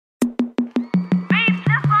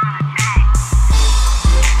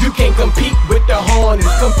compete with the Hornets.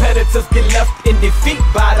 Competitors get left in defeat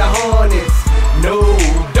by the Hornets. No,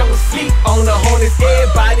 don't sleep on the Hornets.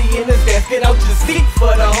 Everybody in the stands, get out your seat for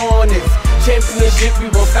the Hornets. Championship, we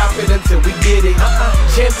won't stop it until we get it.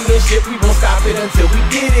 Championship, we won't stop it until we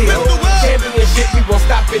get it. Championship, we won't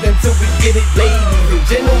stop it until we get it. Ladies and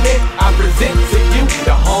gentlemen, I present to you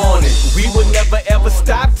the Hornets. We will never ever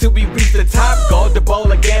stop till we reach the top. Guard the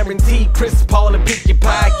ball, I guarantee. Chris Paul and pick your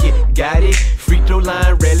pocket. Got it? Free throw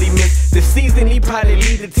line, rarely miss. This season he probably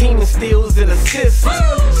lead the team in steals and assists.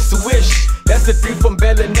 Swish, that's a 3 from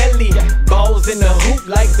Bellinelli. Balls in the hoop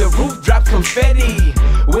like the roof drop confetti.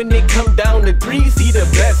 When they come down to threes, he the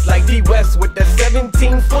best. Like D West with that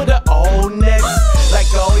 17-footer, all nets. Like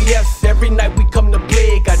oh yes, every night we come to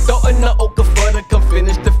play. Got Dalton the Okafor to come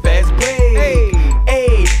finish the fast break.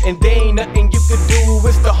 Hey, and there ain't nothing you can do.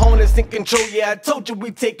 It's the Hornets in control. Yeah, I told you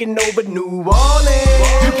we taking over New Orleans.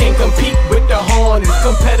 You can't compete with the Hornets.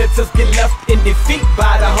 Competitors get left in defeat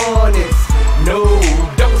by the Hornets. No,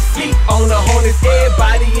 don't sleep on the Hornets.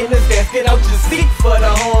 Everybody in the stands, get out your seat for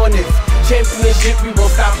the Hornets. Championship, we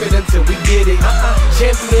won't stop it until we get it.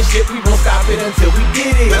 Championship, we won't stop it until we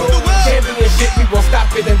get it. Championship, we won't stop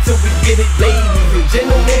it until we get it. Ladies and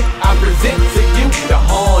gentlemen, I present to you the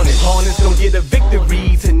Hornets. Hornets gon' get a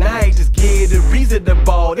victory tonight. Just get a reason the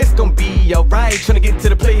ball. It's gon' be alright. Tryna get to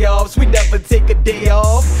the playoffs, we never take a day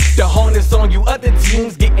off. The Hornets on you other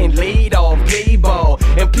teams getting laid off. Play ball,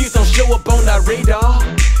 and please don't show up on our radar.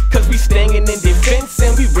 Cause we staying in defense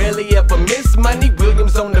and we rarely ever miss. Money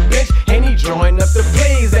Williams on the bench and he drawing up the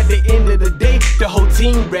plays. At the end of the day, the whole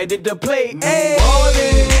team ready to play. Hey,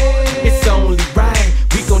 it's only right.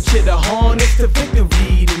 We gon' cheer the Hornets to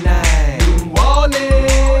victory tonight. New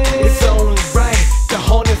Orleans, it's only right. The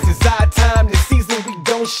Hornets is our time. This season we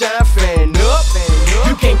gon' shine. Fan up.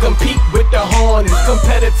 You can't compete with the Hornets.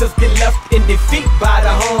 Competitors get left in defeat by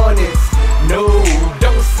the Hornets. No,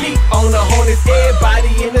 don't sleep on the Hornets.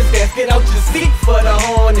 Everybody in the stands, get out your seat for the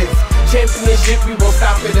Hornets. Championship, we won't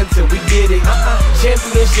stop it until we get it.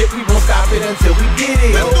 Championship, we won't stop it until we get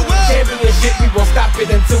it. Championship, we won't stop it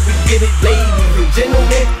until we get it. Ladies and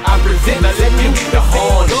gentlemen, I present to you the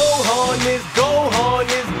Hornets. Go Hornets, go!